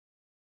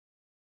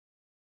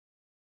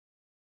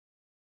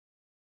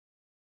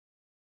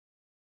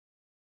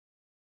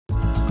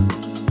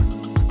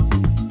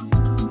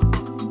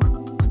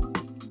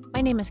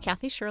My name is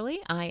Kathy Shirley.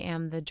 I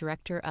am the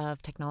Director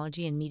of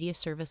Technology and Media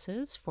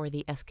Services for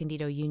the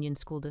Escondido Union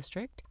School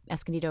District.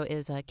 Escondido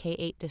is a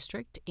K-8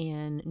 district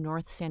in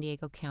North San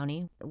Diego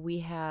County. We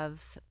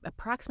have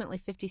approximately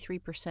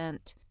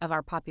 53% of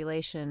our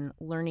population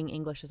learning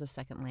English as a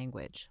second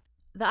language.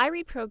 The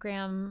iRead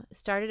program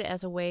started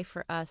as a way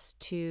for us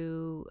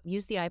to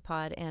use the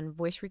iPod and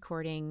voice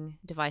recording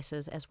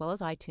devices as well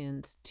as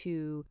iTunes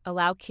to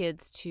allow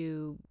kids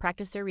to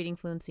practice their reading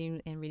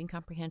fluency and reading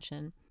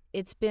comprehension.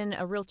 It's been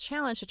a real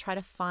challenge to try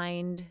to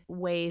find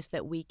ways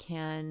that we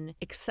can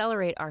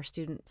accelerate our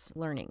students'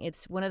 learning.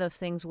 It's one of those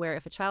things where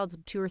if a child's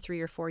 2 or 3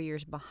 or 4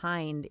 years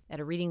behind at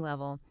a reading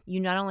level, you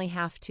not only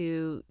have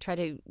to try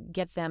to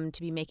get them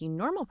to be making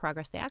normal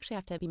progress, they actually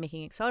have to be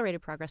making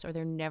accelerated progress or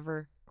they're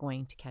never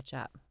going to catch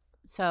up.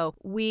 So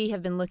we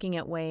have been looking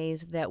at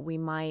ways that we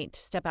might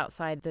step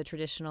outside the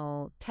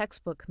traditional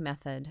textbook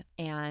method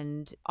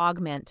and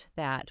augment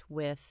that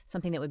with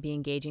something that would be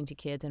engaging to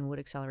kids and would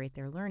accelerate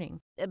their learning.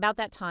 About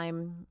that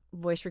time,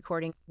 voice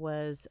recording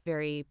was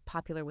very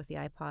popular with the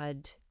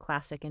iPod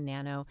Classic and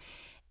Nano.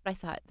 I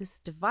thought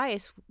this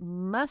device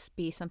must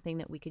be something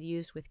that we could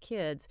use with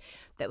kids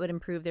that would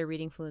improve their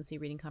reading fluency,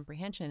 reading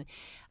comprehension.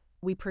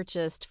 We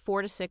purchased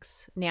 4 to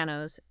 6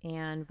 nanos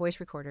and voice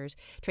recorders,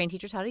 trained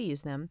teachers how to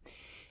use them.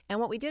 And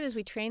what we did is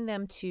we trained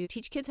them to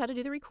teach kids how to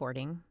do the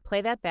recording,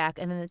 play that back,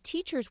 and then the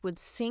teachers would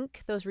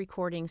sync those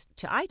recordings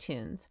to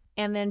iTunes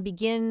and then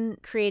begin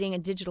creating a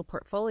digital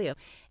portfolio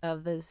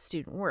of the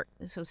student work.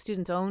 So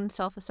students' own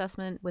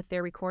self-assessment with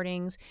their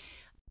recordings.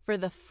 For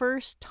the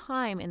first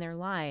time in their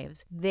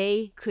lives,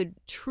 they could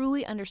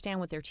truly understand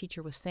what their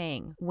teacher was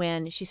saying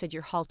when she said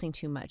you're halting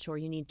too much or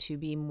you need to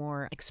be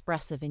more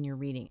expressive in your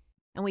reading.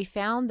 And we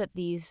found that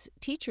these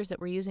teachers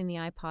that were using the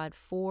iPod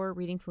for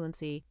reading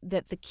fluency,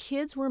 that the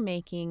kids were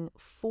making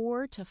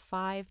 4 to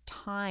 5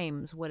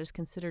 times what is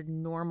considered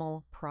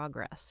normal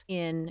progress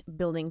in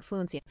building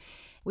fluency.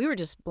 We were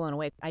just blown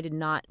away. I did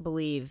not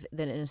believe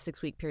that in a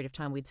 6-week period of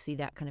time we'd see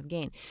that kind of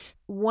gain.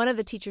 One of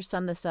the teachers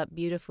summed this up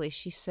beautifully.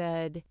 She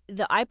said,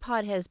 the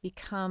iPod has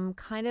become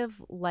kind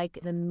of like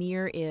the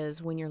mirror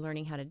is when you're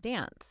learning how to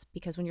dance.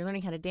 Because when you're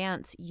learning how to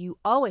dance, you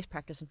always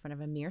practice in front of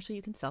a mirror so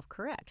you can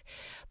self-correct.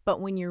 But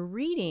when you're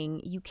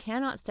reading, you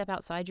cannot step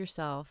outside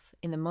yourself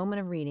in the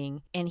moment of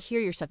reading and hear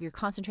yourself. You're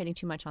concentrating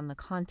too much on the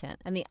content.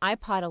 And the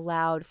iPod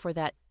allowed for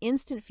that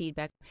instant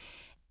feedback.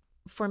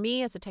 For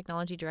me, as a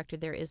technology director,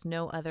 there is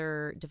no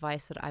other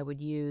device that I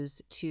would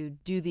use to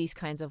do these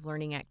kinds of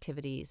learning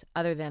activities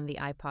other than the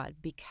iPod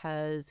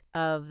because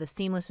of the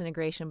seamless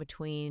integration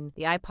between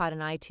the iPod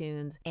and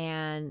iTunes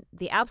and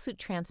the absolute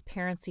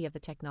transparency of the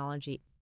technology.